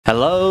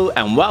Hello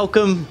and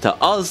welcome to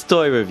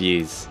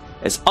OzToyReviews.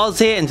 It's Oz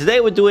here, and today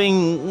we're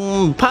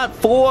doing part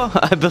 4,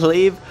 I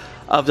believe,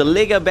 of the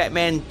LEGO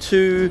Batman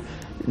 2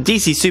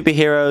 DC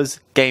Superheroes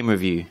game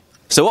review.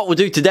 So what we'll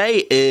do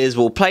today is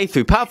we'll play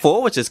through part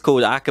 4, which is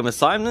called Arkham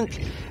Asylum,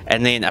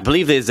 and then I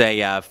believe there's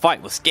a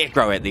fight with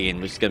Scarecrow at the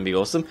end, which is going to be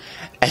awesome.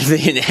 And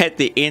then at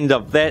the end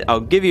of that,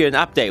 I'll give you an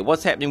update,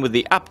 what's happening with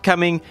the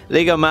upcoming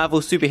LEGO Marvel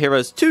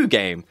Superheroes 2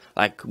 game.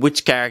 Like,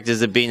 which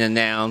characters have been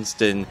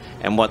announced, and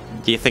what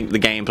do you think the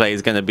gameplay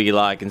is going to be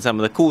like, and some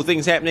of the cool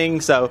things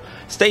happening, so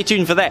stay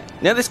tuned for that.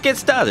 Now let's get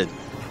started.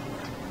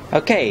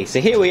 Okay,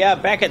 so here we are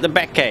back at the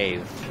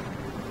Batcave.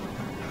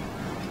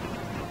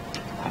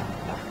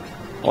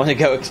 I want to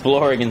go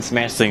exploring and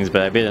smash things,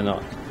 but I better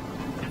not.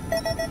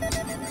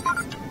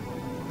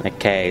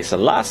 Okay, so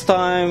last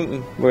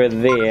time we were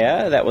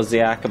there, that was the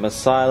Arkham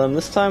Asylum.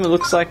 This time it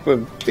looks like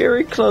we're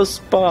very close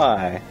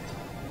by.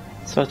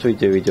 So what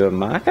do? We do a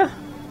marker,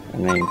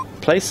 and then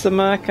place the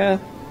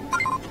marker,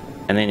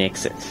 and then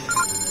exit.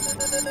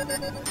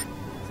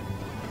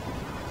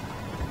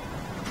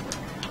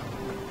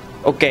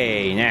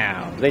 Okay,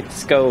 now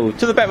let's go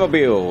to the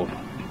Batmobile.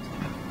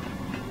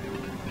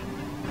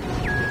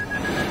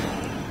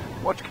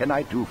 What can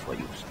I do for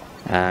you, sir?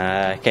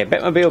 Okay,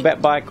 Batmobile,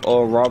 Batbike,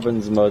 or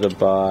Robin's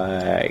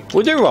motorbike.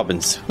 We'll do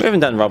Robin's. We haven't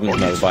done Robin's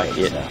motorbike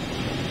yet.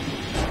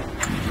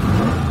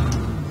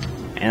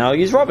 And I'll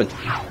use Robin.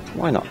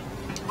 Why not?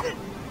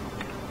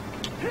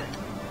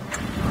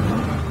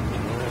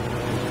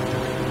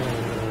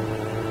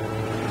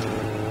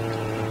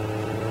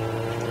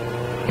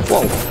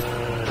 Whoa.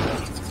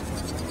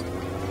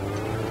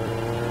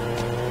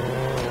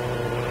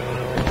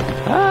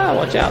 Ah,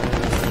 watch out.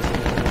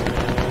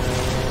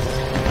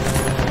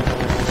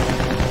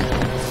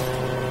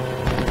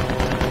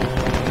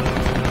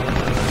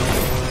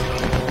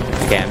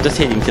 Okay, I'm just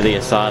heading to the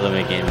asylum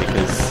again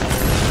because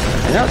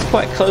I know it's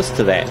quite close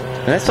to that.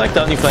 And that's like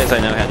the only place I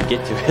know how to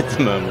get to at the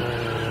moment.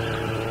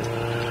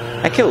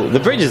 Ah, cool. The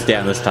bridge is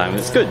down this time.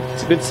 It's good.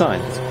 It's a good sign.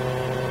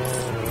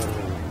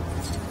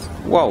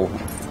 Whoa.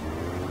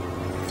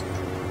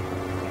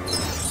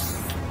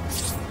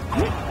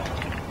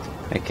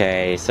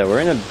 Okay, so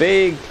we're in a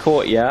big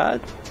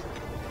courtyard.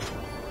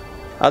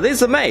 Oh,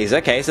 there's the maze.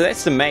 Okay, so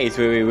that's the maze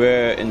where we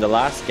were in the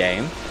last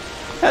game.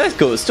 Oh, that's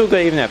cool. It's still got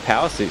even our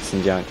power suits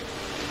and junk.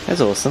 That's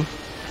awesome.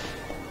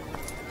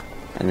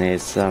 And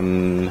there's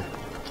some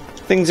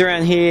things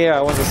around here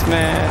I want to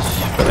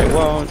smash, but I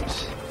won't.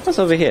 What's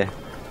over here?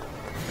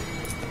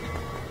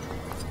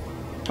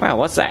 Wow,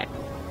 what's that?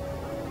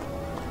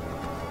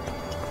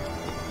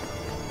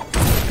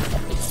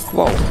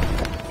 Whoa.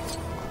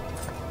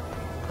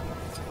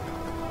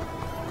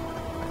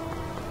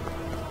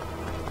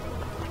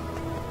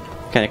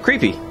 Kind of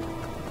creepy.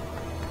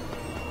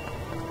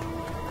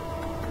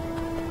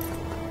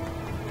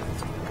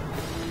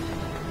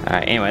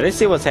 Alright, anyway, let's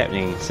see what's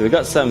happening. So we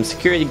got some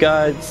security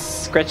guards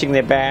scratching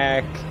their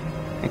back.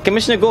 And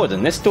Commissioner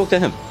Gordon, let's talk to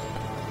him.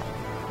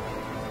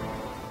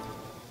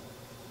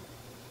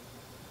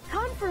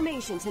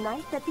 Confirmation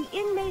tonight that the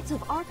inmates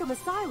of Arkham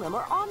Asylum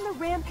are on the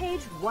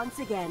rampage once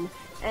again.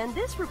 And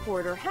this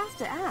reporter has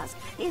to ask,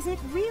 is it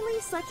really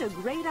such a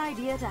great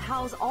idea to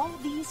house all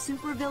these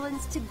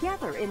supervillains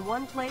together in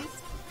one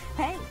place?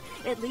 Hey,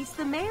 at least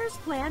the mayor's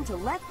plan to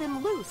let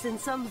them loose in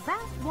some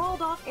vast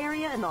walled-off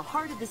area in the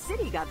heart of the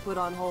city got put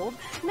on hold.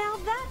 Now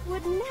that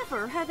would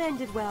never have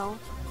ended well.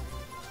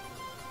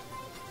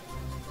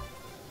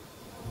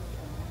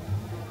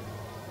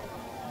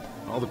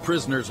 All the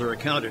prisoners are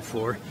accounted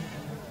for,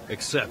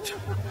 except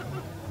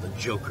the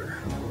Joker.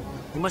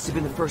 He must have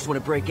been the first one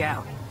to break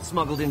out.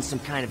 Smuggled in some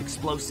kind of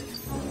explosive.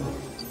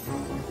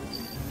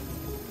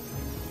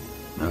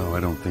 No, I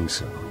don't think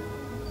so.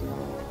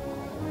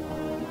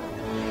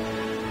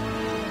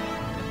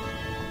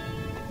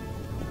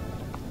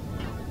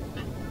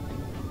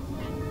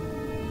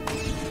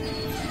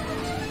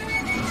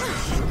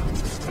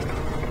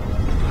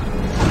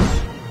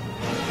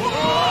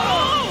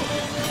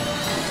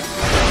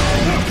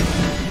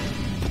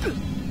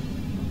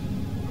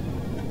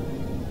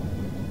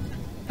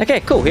 Okay,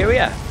 cool, here we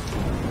are.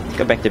 Let's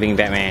go back to being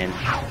Batman.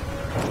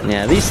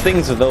 Now, these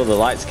things with all the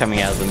lights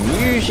coming out of them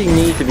usually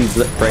need to be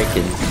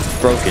broken.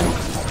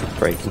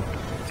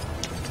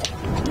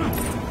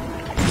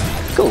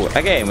 Cool,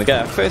 okay, and we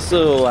got our first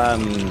little,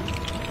 and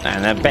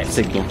a bat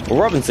signal,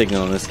 or Robin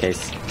signal in this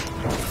case.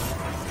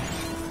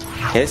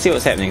 Okay, let's see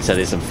what's happening. So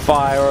there's some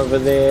fire over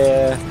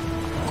there,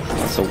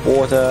 lots of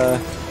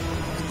water.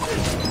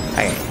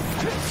 Okay.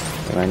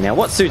 Right, now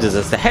what suit is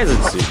this? The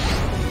hazard suit.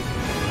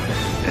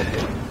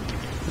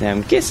 Now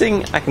I'm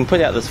guessing I can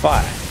put out this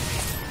fire.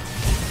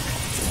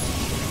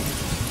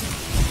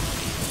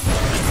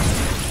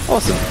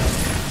 Awesome.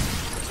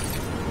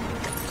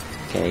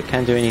 Okay,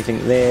 can't do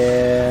anything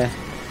there.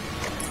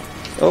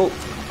 Oh,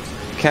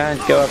 can't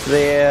go up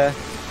there.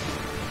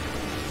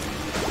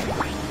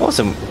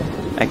 Awesome.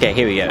 Okay,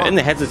 here we go. In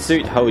the hazard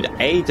suit, hold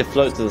A to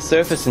float to the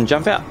surface and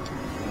jump out.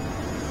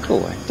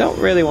 Cool, I don't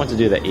really want to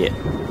do that yet.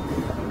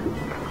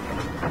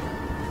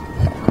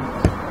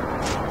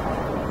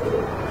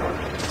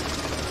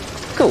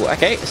 Cool,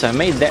 okay, so I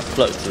made that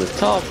float to the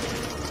top.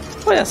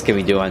 What else can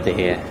we do under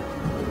here?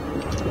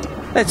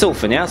 That's all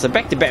for now, so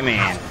back to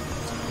Batman.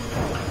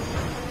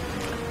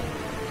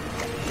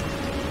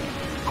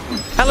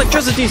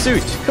 Electricity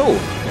suit! Cool.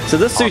 So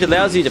this suit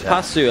allows you to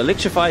pass through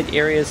electrified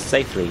areas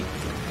safely.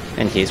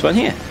 And here's one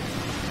here.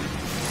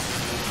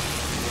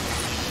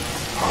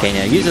 Okay,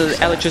 now use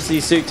the electricity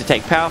suit to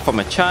take power from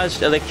a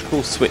charged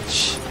electrical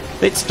switch.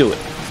 Let's do it.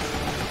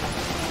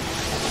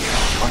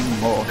 One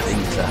more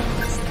thing, sir.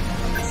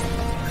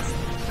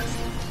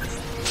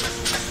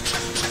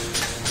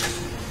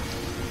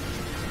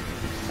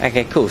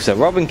 Okay, cool. So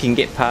Robin can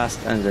get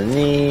past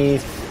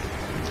underneath.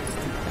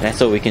 That's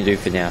all we can do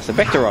for now. So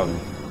back to Robin.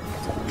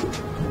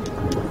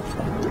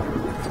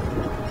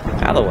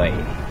 Out of the way.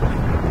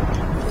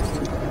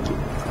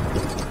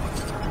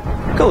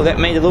 Cool, that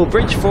made a little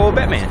bridge for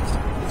Batman.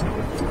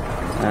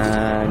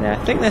 Now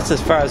I think that's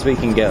as far as we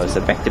can go.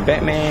 So back to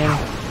Batman.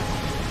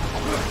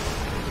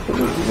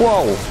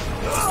 Whoa!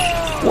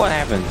 What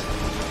happened?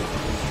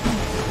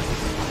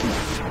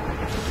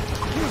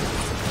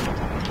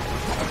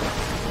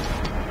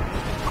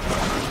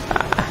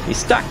 Ah, he's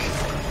stuck.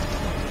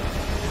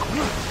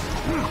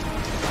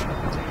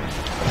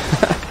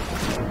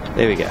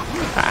 There we go.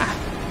 Ah.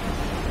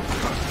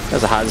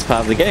 That's the hardest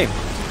part of the game.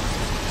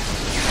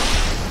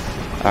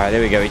 Alright,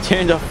 there we go. We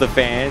turned off the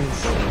fans.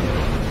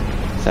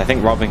 So I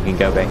think Robin can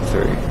go back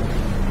through.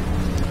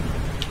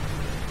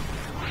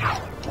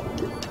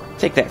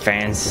 Take that,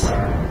 fans.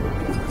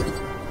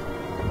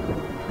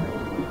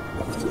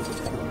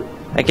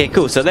 Okay,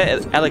 cool. So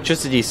that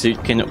electricity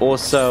suit can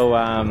also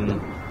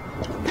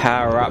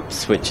power up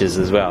switches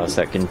as well.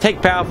 So it can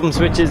take power from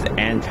switches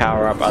and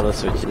power up other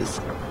switches.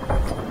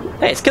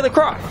 Hey, it's Killer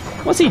Croc.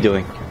 What's he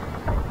doing?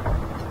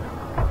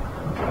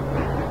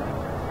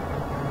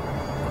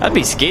 I'd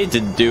be scared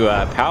to do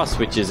power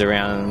switches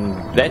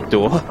around that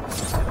door.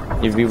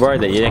 You'd be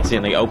worried that you'd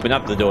accidentally open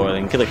up the door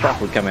and Killer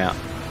Croc would come out.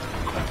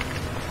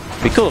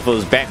 It'd be cool if it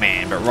was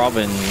Batman, but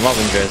Robin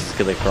dressed as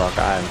Killer Croc.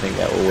 I don't think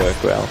that will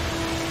work well.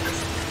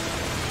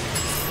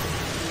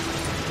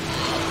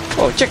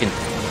 Oh, chicken!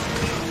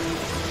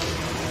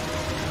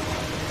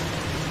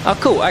 Oh,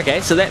 cool.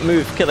 Okay, so that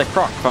moved Killer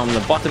Croc from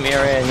the bottom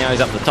area, and now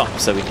he's up the top,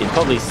 so we can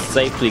probably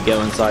safely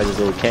go inside his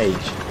little cage.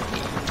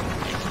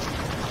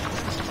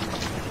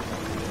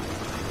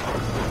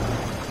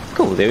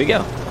 Cool, there we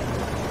go.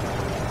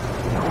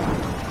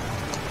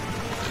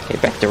 Okay,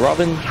 back to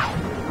Robin.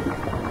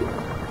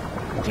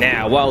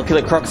 Now, while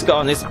Killer Croc's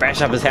gone, let's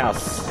bash up his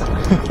house.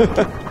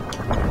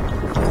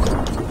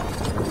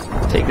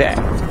 Take that.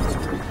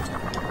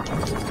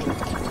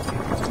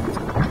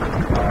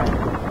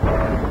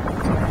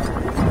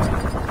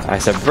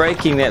 Alright, so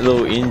breaking that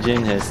little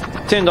engine has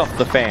turned off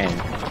the fan.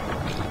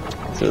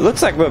 So it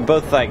looks like we're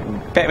both like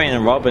Batman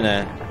and Robin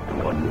are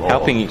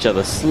helping each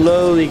other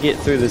slowly get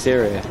through this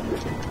area.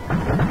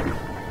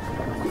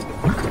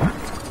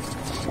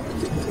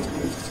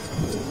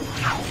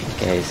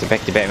 Okay, so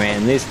back to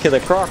Batman. There's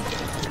Killer Croc.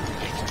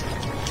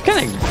 It's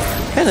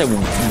kind of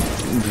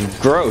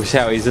gross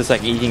how he's just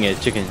like eating a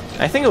chicken.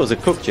 I think it was a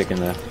cooked chicken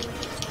though.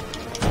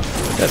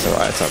 That's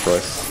alright. It's not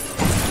gross.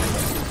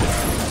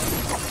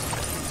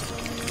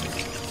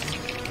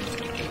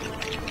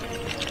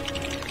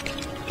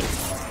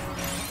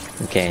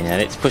 Okay, now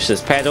let's push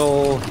this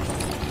pedal.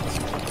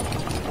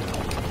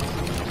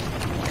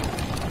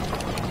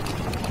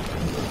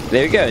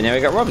 There we go. Now we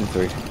got Robin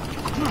through.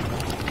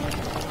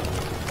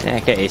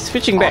 Okay,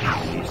 switching back.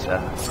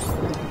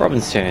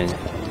 Robin's turn.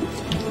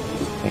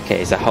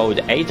 Okay, so hold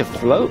A to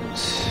float.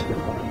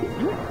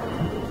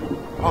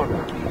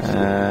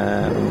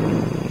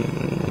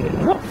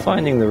 Not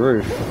finding the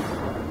roof.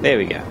 There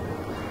we go.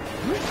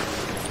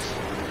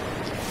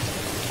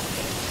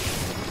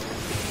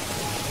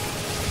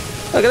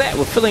 Look at that,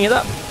 we're filling it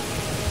up.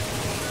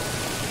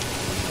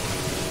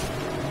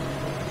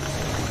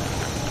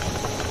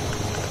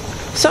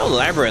 So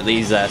elaborate,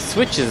 these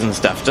switches and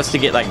stuff, just to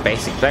get like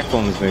basic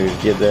platforms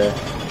moved. Yeah,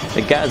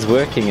 the guys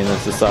working in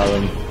this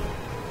asylum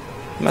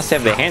must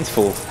have their hands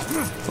full.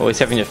 Always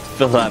having to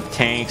fill up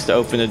tanks to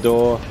open a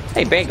door.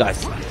 Hey, bad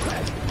guys.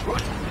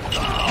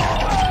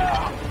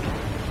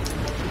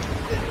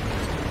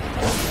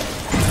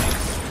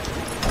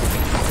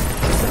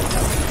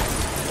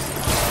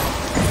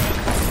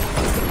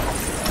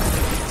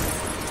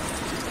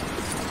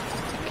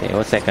 Okay,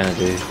 what's that gonna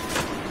do?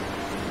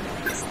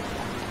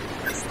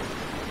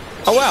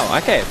 Oh wow,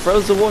 okay, it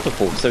froze the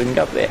waterfall so we can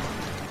go up there.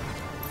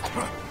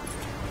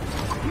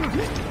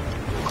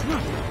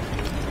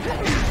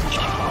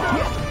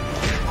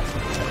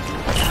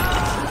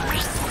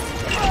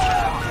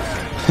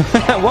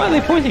 Why are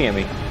they pointing at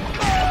me?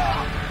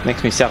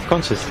 Makes me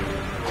self-conscious.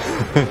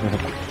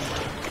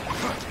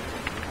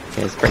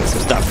 Okay, let's break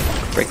some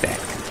stuff. Break that.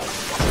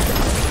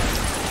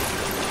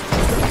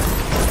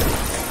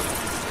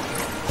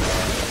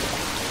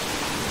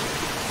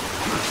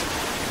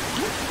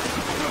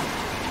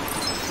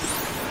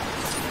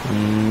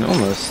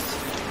 Almost.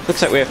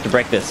 Looks like we have to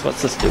break this.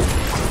 What's this do?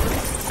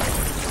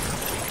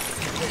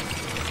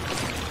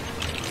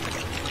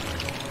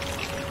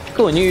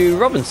 cool, a new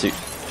Robin suit.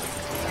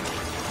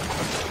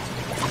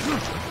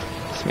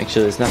 Just make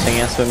sure there's nothing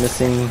else we're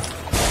missing.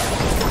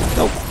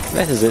 Nope,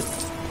 that is it.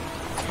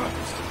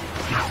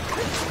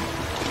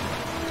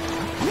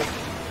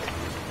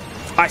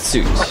 Ice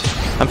suit.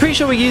 I'm pretty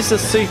sure we used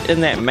this suit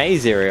in that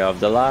maze area of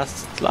the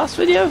last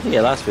video?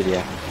 Yeah, last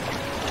video.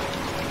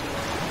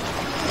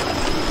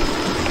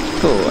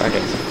 Cool, okay,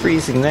 so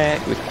freezing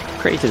that. We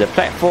created a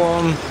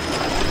platform.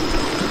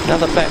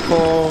 Another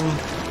platform.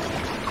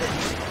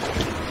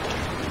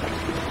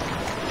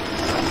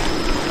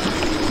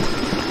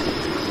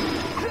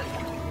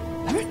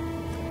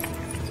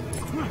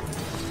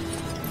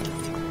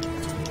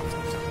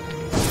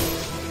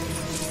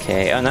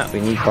 Okay, oh no,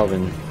 we need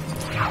Robin.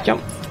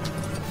 Jump!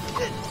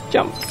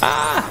 Jump!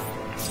 Ah!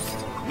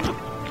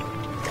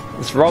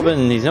 It's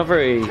Robin, he's not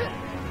very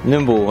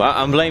nimble.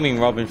 I'm blaming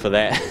Robin for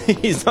that.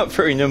 He's not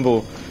very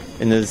nimble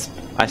in his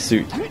ice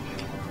suit.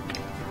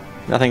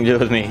 Nothing to do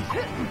with me.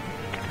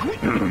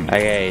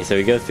 Okay, so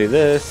we go through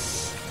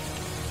this.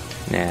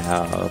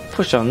 Now,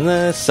 push on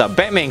this.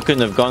 Batman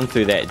couldn't have gone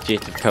through that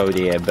jet of code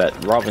here,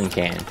 but Robin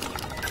can.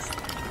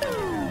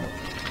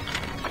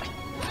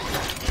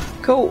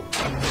 Cool.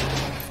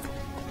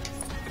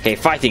 Okay,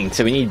 fighting.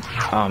 So we need...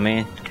 Oh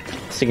man.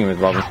 Sticking with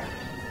Robin.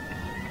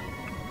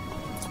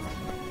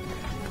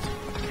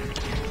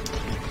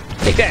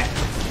 Take that!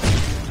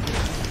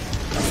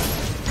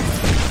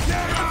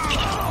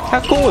 How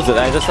cool was it?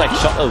 I just like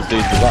shot those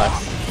dudes with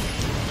ice.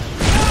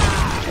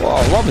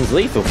 Whoa, Robin's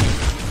lethal.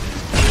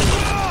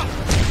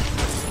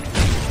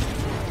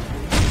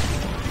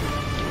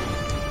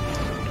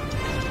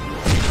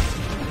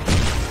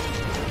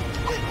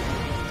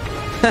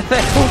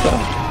 That's cool.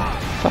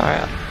 Far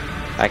out.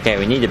 Okay,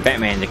 we need a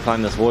Batman to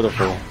climb this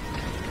waterfall.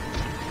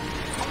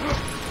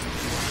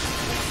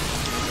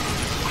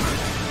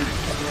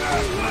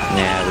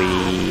 Now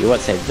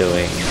what's that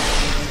doing?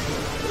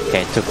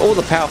 Okay, took all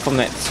the power from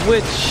that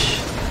switch,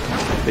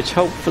 which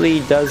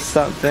hopefully does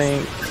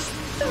something.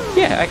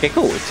 Yeah, okay,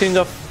 cool. It turned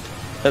off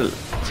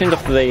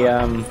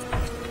the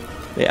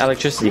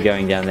electricity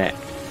going down there.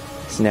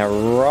 So now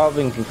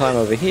Robin can climb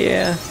over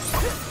here.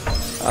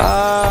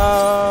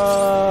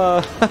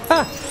 Oh!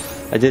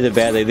 I did it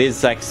badly.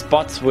 There's like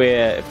spots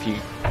where if you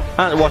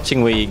aren't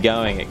watching where you're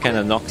going, it kind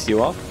of knocks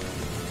you off.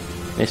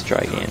 Let's try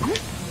again.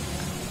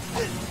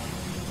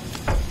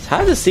 It's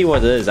hard to see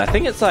what it is. I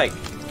think it's like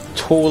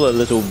taller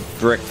little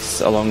bricks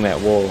along that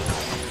wall.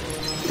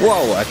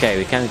 Whoa, okay,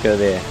 we can't go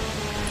there.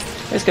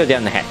 Let's go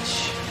down the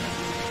hatch.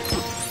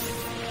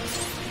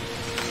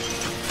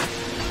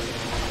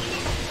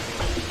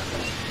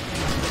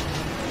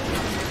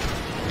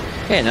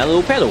 Okay, another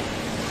little pedal.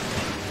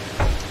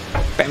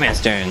 Batman's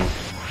turn.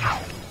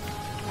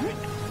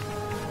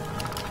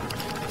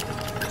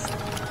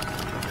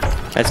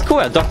 It's cool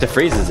how Dr.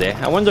 Freeze is there.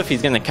 I wonder if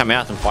he's going to come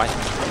out and fight.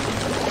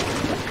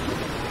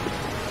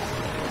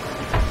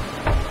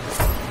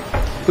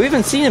 We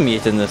haven't seen him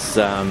yet in this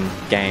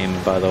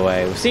game, by the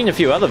way. We've seen a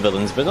few other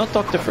villains, but not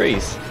Dr.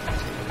 Freeze.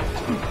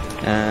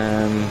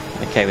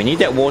 Okay, we need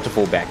that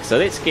waterfall back, so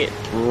let's get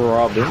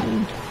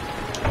Robin.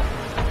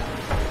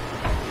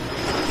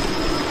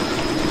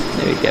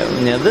 There we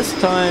go. Now this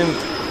time,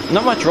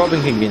 not much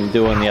Robin can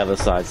do on the other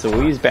side, so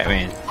we'll use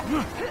Batman.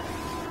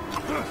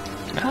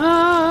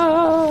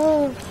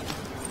 Ah!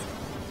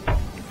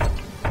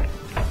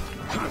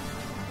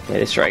 Okay,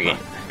 let's try again.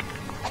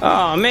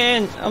 Oh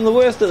man, I'm the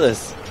worst at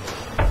this.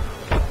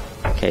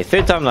 Okay,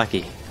 third time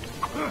lucky.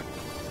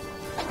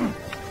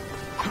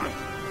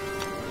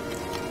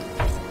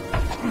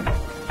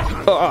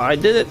 Oh, I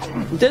did it!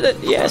 Did it!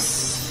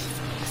 Yes!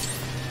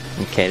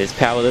 Okay, let's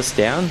power this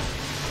down.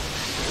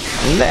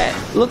 And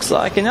that looks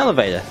like an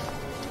elevator.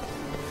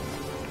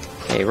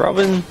 Okay,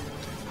 Robin.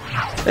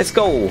 Let's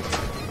go!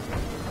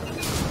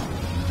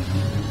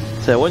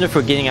 So I wonder if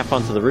we're getting up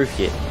onto the roof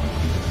yet.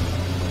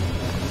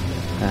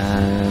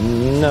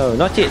 No,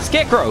 not yet.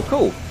 Scarecrow,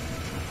 cool!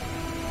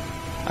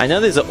 I know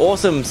there's an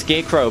awesome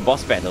Scarecrow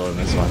boss battle in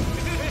this one.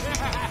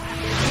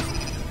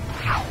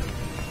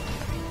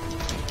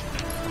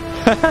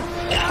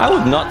 I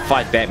would not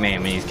fight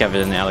Batman when he's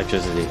covered in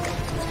electricity.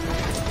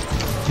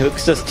 He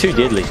looks just too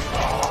deadly.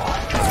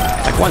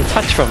 Like one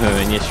touch from him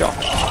and you're shot.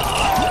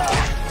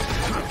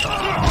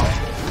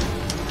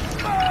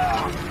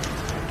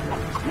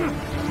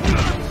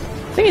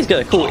 I think he's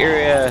got a cool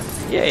area.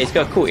 Yeah, he's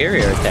got a cool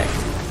area attack.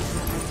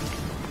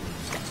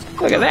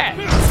 Look at that!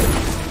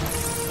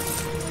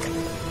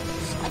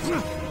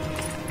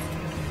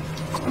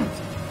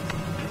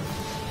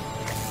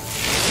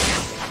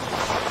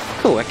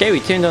 Cool, okay, we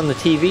turned on the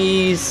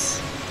TVs.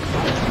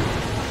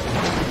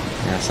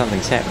 Now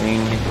something's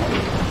happening.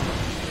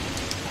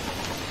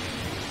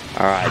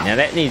 Alright, now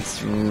that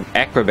needs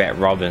Acrobat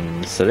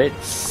Robin, so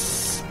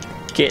let's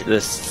get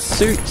this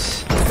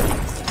suit.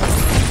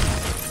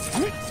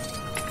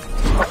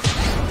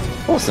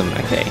 Awesome,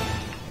 okay.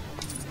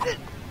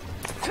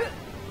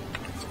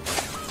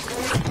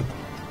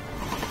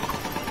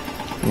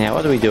 Now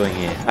what are we doing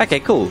here? Okay,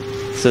 cool.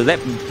 So that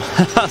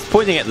I was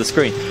pointing at the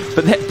screen,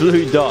 but that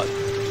blue dot,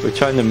 we're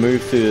trying to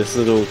move through this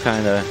little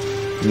kind of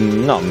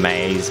not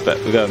maze, but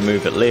we've got to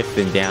move it left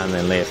and down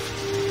and left.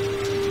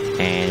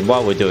 And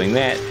while we're doing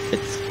that,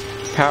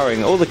 it's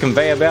powering all the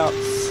conveyor belts.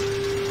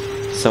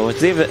 So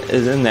whatever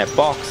is in that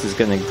box is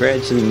going to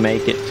gradually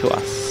make it to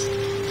us.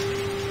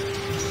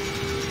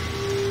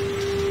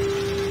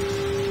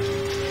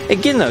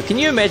 Again though, can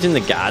you imagine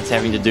the guards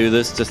having to do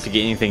this just to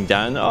get anything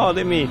done? Oh,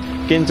 let me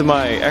get into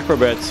my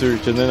acrobat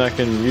suit and then I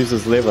can use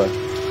this lever.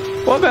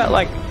 What about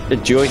like a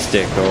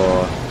joystick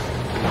or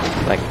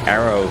like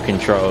arrow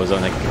controls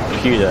on a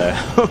computer?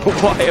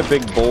 Why a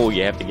big ball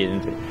you have to get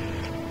into?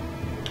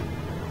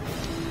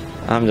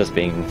 I'm just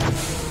being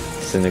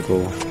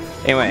cynical.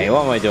 Anyway,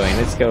 what am I doing?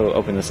 Let's go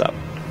open this up.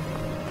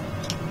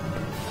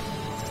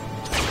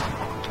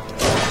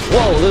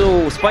 Whoa,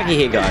 little spiky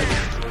here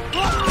guys.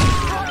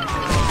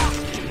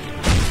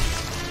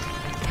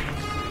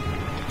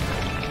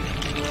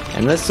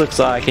 And this looks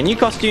like a new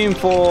costume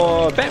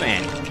for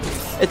Batman.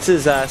 It's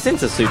his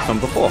sensor suit from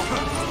before.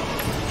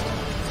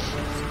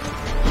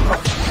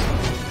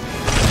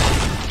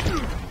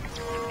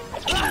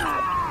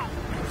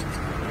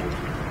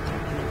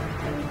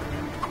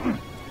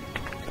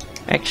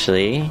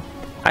 Actually,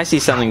 I see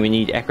something we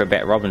need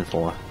Acrobat Robin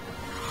for.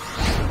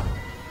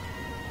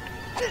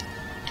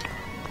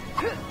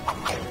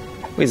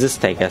 Where does this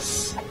take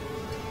us?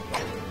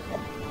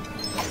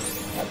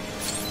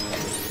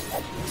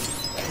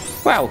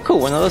 Wow, cool,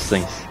 one of those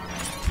things.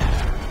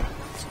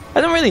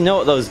 I don't really know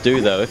what those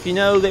do though. If you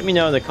know, let me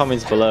know in the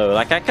comments below.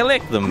 Like, I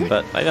collect them,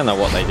 but I don't know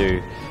what they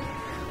do.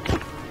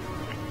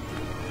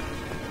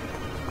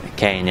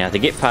 Okay, now to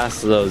get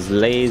past those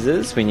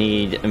lasers, we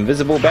need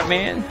Invisible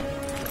Batman.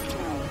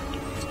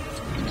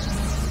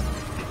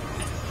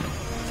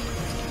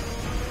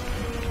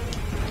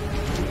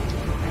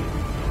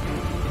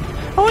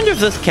 I wonder if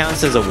this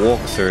counts as a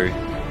walkthrough,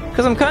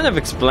 because I'm kind of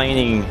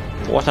explaining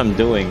what I'm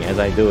doing as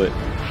I do it.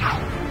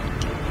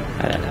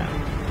 I don't know.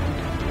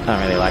 I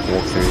don't really like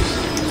walkthroughs.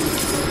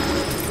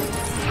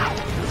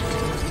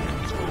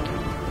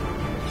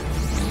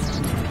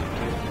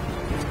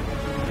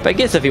 But I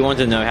guess if you want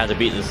to know how to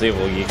beat this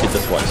level, you could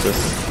just watch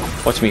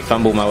this. Watch me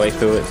fumble my way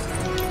through it.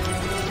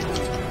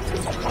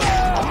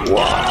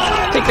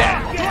 Whoa! Take that!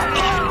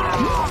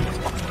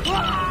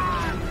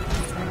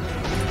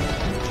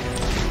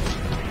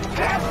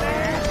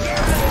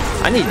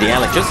 I need the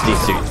electricity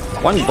suit.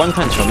 One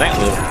punch from that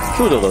will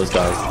kill all those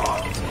guys.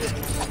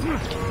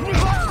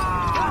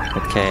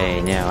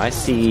 Okay, now I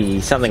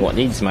see something what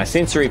needs my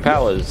sensory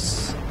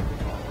powers.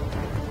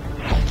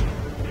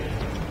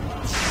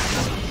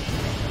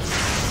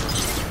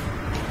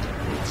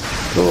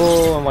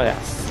 Cool, and what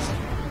else?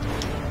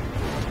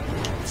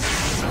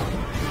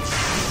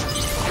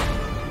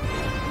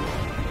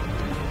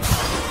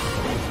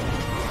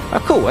 Oh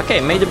cool,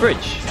 okay, made a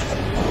bridge.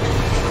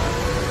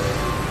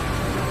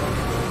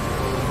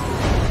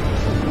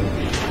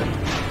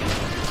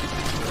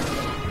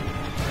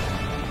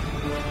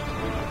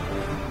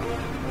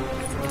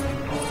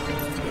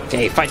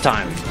 Okay, fight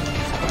time!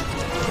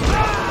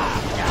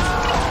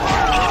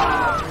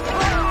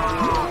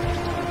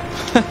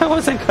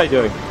 What's that guy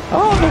doing?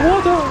 Oh, the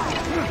water!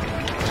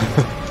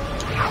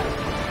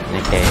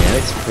 Okay, now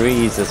let's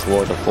freeze this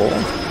waterfall.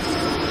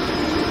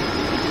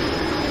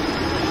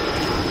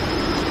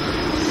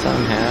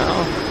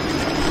 Somehow.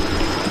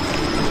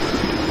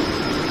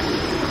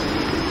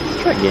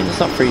 Try again, it's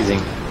not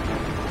freezing.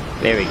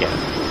 There we go.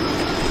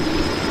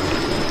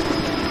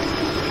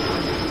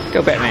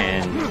 Go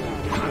Batman!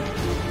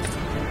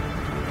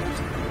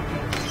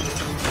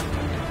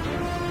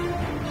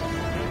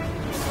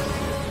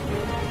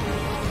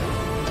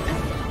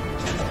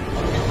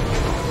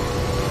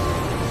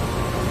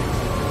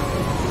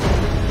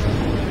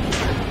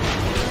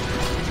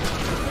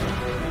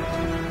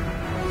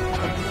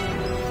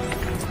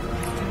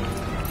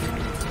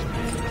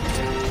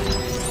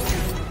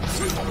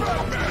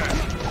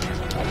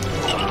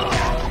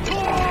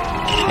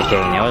 Okay,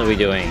 now what are we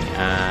doing?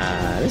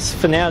 Let's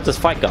for now just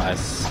fight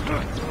guys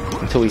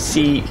until we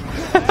see.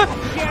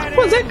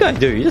 What does that guy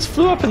do? He just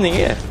flew up in the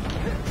air.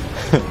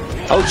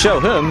 I'll show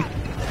him.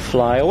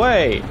 Fly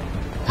away.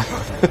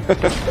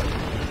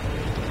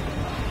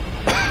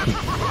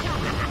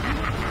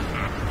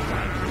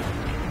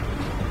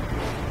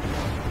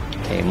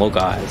 Okay, more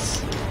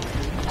guys.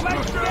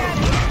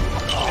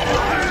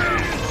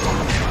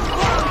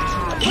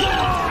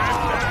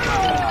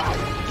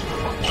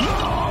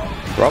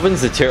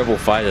 Robin's a terrible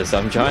fighter, so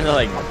I'm trying to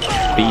like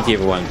beat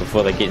everyone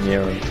before they get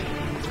near him.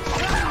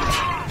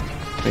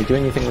 Can we do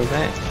anything with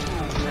that?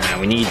 Nah,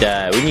 we need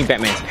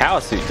Batman's power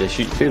suit to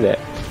shoot through that.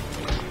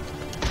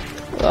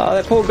 Oh,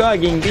 that poor guy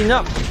getting beaten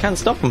up. Can't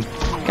stop him.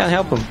 Can't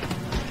help him.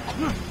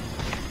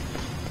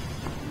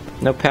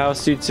 No power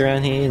suits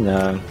around here.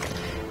 No.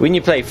 When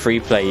you play free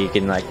play, you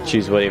can like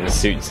choose whatever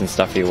suits and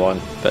stuff you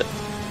want, but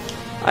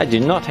I do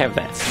not have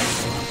that.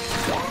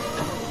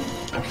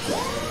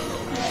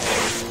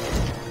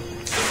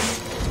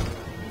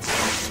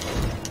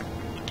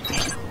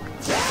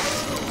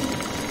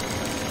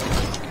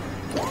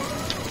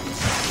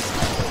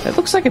 It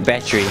looks like a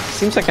battery.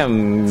 Seems like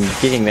I'm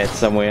getting that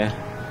somewhere.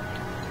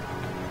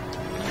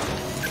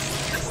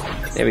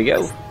 There we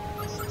go.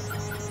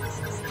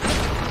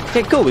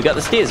 Okay, cool, we got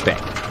the stairs back.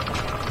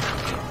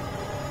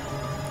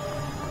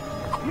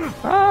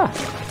 Ah!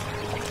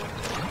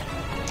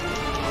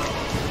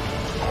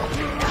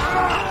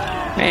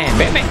 Man,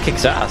 Batman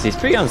kicks ass, he's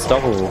pretty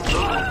unstoppable.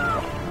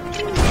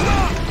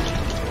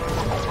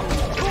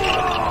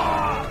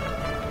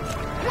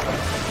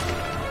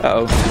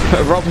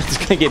 Uh-oh, Robin's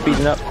gonna get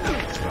beaten up.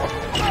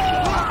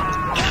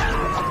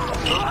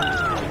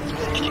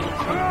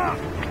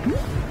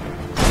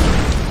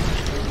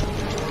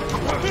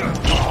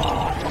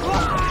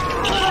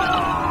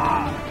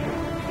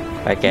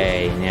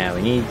 Okay, now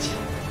we need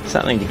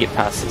something to get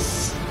past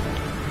this.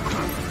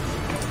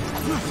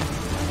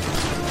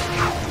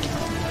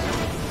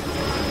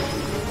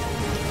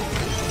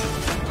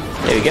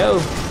 There we go.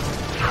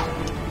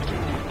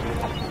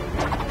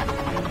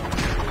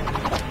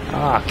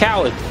 Ah,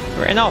 coward!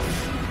 Ran off!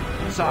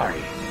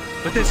 Sorry,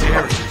 but this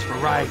area is for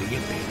riding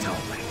inmates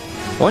only.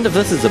 I wonder if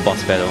this is a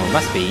boss battle. It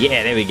must be.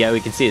 Yeah, there we go. We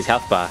can see his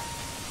health bar.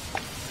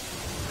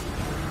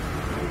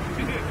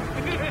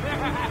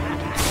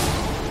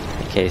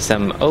 Okay,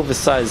 some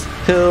oversized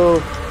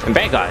pill and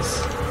bad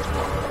guys.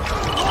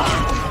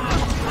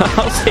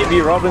 I'll save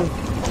you, Robin.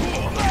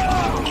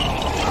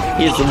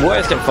 He is the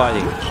worst at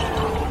fighting.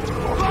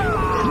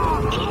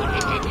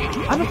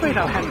 I'm afraid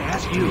I'll have to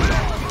ask you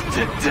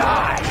to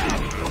die.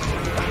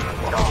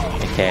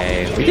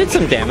 Okay, we did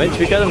some damage.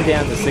 We got him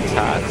down to 6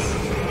 hearts.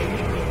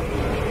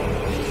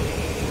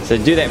 So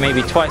do that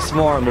maybe twice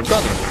more and we've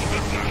got him.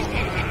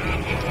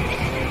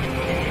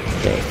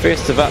 Okay,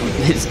 first of all,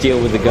 let's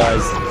deal with the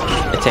guys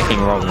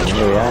attacking Robin.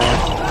 Here we are.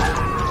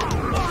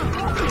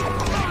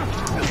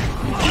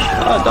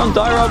 Oh, don't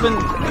die, Robin!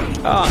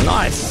 Oh,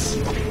 nice!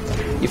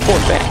 You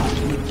fought back.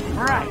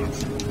 Right,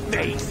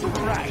 face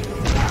right.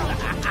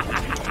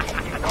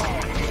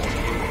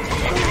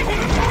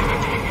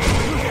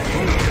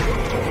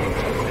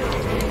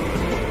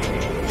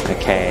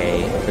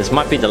 Okay, this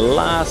might be the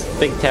last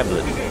big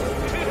tablet.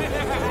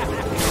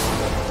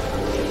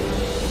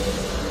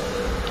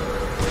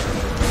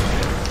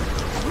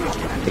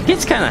 It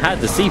gets kind of hard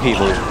to see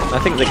people. I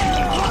think the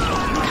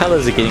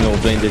colors are getting all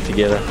blended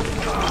together.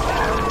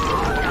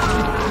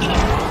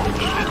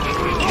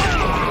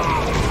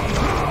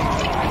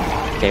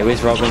 Okay,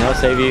 where's Robin? I'll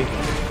save you.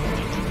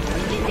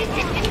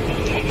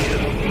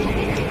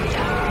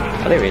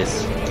 Oh, there he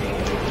is.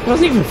 He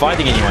wasn't even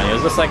fighting anyone, he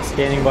was just like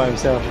standing by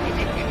himself.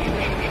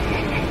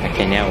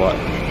 Okay, now what?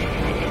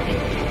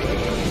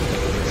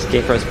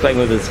 Scarecrow's playing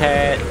with his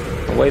hat,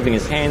 waving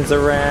his hands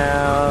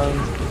around.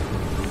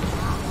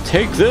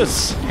 Take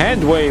this!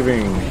 Hand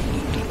waving!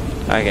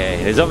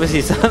 Okay, there's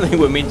obviously something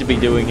we're meant to be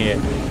doing here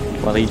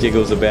while he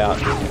jiggles about.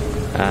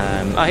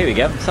 Oh, here we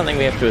go. Something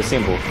we have to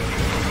assemble.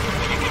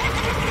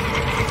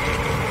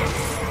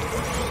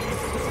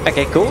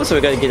 Okay, cool. So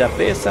we've got to get up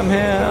there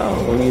somehow.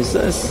 We'll use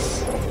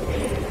this.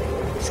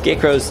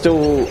 Scarecrow's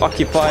still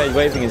occupied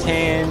waving his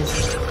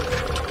hands.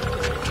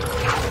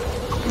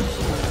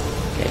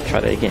 Okay, try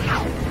that again.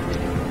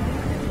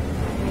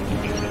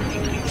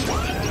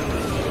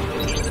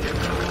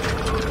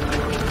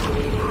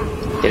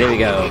 Okay, there we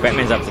go.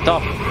 Batman's up the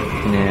top.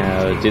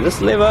 Now do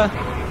this lever.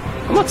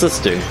 And what's this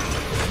do?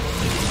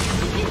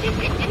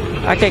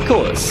 Okay,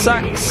 cool. It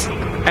sucks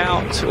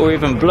out or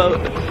even blow.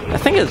 I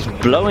think it's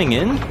blowing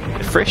in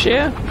fresh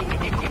air.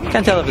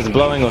 Can't tell if it's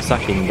blowing or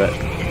sucking, but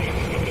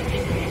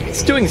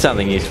it's doing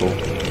something useful.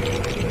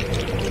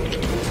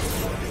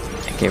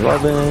 Okay,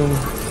 Robin.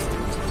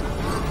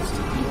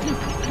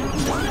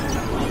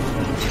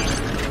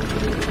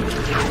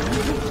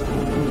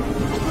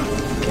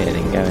 Okay,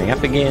 then going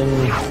up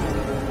again.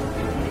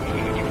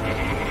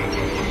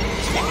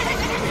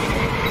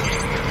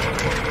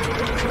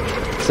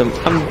 So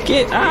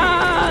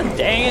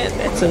dang it,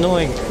 that's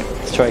annoying.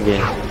 Let's try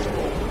again.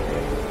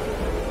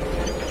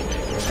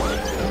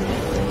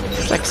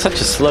 It's like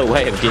such a slow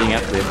way of getting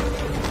up there.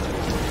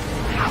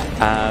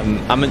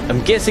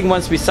 I'm guessing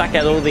once we suck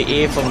out all the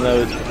air from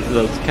those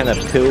kind of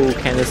pill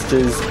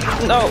canisters.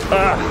 No,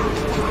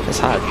 that's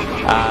hard.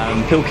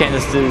 Pill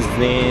canisters,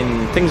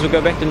 then things will go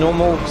back to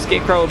normal.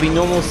 Scarecrow will be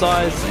normal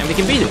size, and we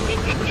can beat him.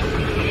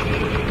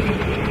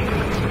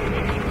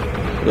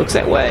 Looks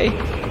that way.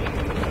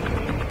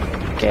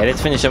 Okay,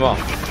 let's finish him off.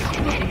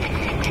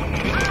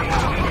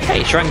 Hey,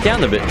 he shrunk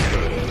down a bit.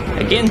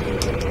 Again.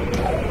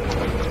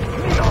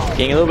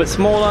 Getting a little bit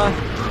smaller.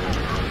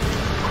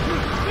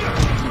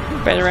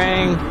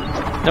 Batarang.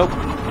 Nope.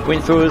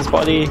 Went through his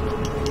body.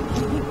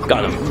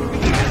 Got him.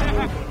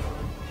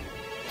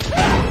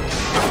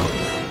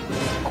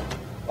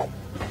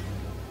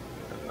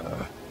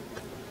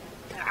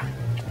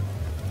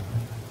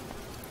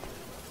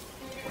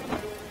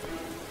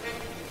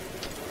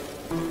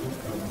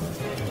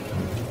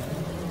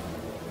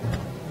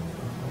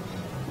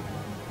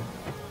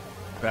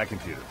 Bat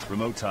computer,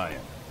 remote tie-in.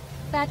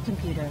 Bat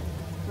computer,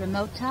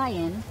 remote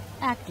tie-in,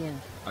 active.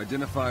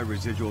 Identify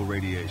residual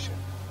radiation.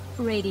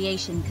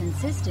 Radiation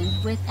consistent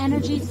with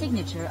energy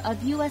signature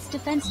of U.S.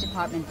 Defense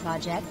Department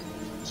project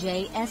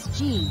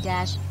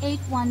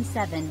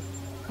JSG-817,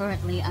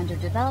 currently under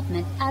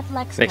development at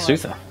Lex LexCorp.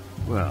 Luthor.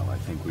 Well, I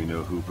think we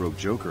know who broke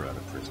Joker out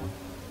of prison.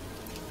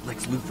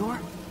 Lex Luthor?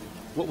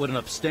 What would an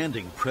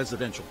upstanding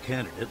presidential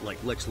candidate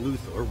like Lex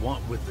Luthor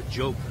want with the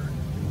Joker?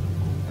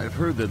 I've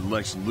heard that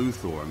Lex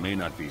Luthor may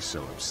not be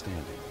so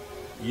upstanding.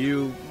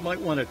 You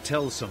might want to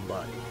tell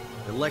somebody.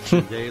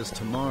 Election day is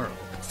tomorrow.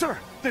 Sir,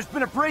 there's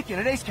been a break-in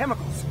at Ace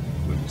Chemicals.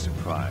 Wouldn't be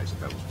surprised if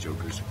that was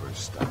Joker's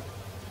first stop.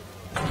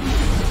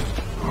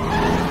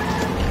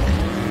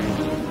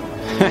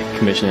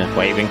 Commissioner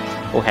waving,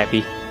 all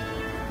happy.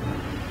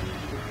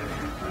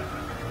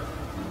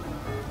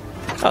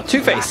 Oh,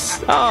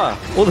 Two-Face! Ah,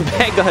 all the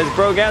bad guys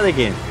broke out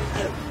again.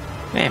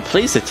 Man,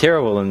 police are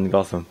terrible in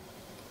Gotham.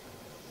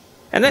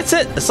 And that's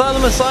it.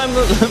 Asylum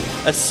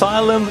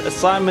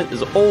assignment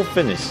is all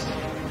finished.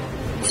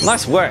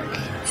 Nice work.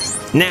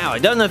 Now, I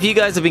don't know if you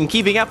guys have been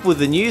keeping up with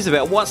the news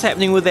about what's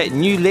happening with that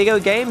new Lego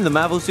game, the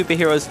Marvel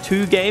Superheroes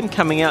 2 game,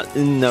 coming out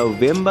in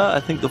November, I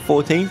think the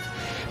 14th.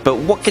 But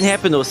what can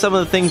happen, or some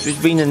of the things which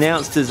have been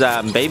announced, is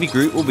Baby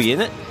Groot will be in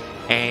it,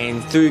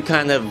 and through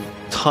kind of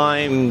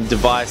time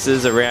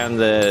devices around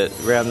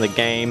the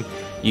game,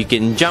 you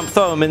can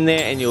throw them in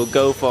there, and you'll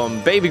go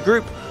from Baby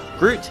Groot,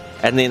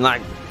 and then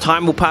like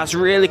time will pass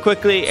really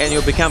quickly, and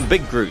you'll become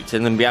Big Groot,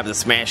 and then be able to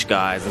smash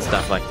guys and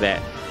stuff like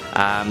that.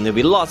 There'll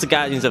be lots of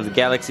Guardians of the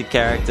Galaxy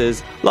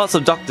characters, lots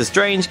of Doctor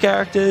Strange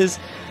characters,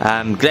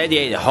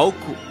 Gladiator Hulk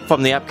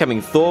from the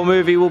upcoming Thor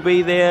movie will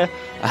be there,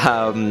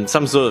 some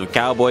sort of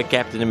cowboy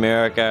Captain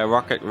America,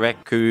 Rocket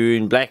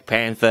Raccoon, Black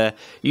Panther,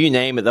 you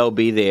name it, they'll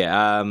be there.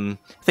 I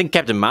think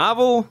Captain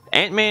Marvel,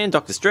 Ant-Man,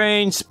 Doctor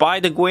Strange,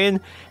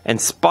 Spider-Gwen,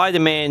 and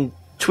Spider-Man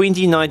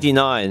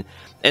 2099.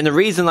 And the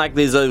reason like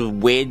there's those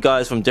weird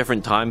guys from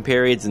different time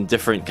periods and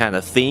different kind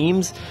of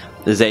themes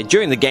is that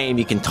during the game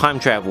you can time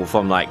travel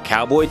from like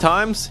cowboy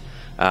times,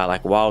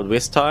 like Wild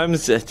West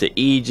times, to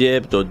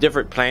Egypt or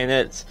different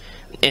planets,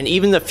 and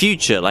even the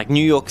future, like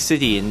New York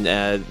City in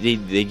the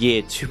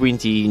year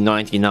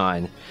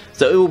 2099.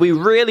 So it will be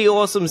really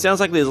awesome. Sounds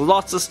like there's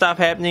lots of stuff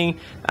happening.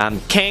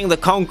 Kang the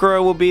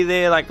Conqueror will be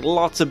there, like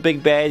lots of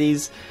big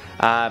baddies.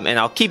 And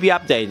I'll keep you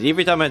updated.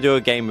 Every time I do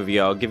a game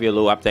review, I'll give you a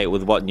little update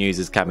with what news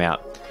has come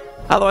out.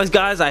 Otherwise,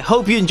 guys, I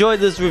hope you enjoyed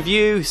this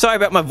review. Sorry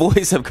about my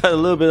voice, I've got a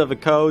little bit of a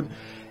cold.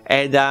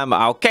 And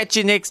I'll catch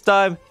you next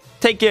time.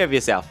 Take care of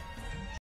yourself.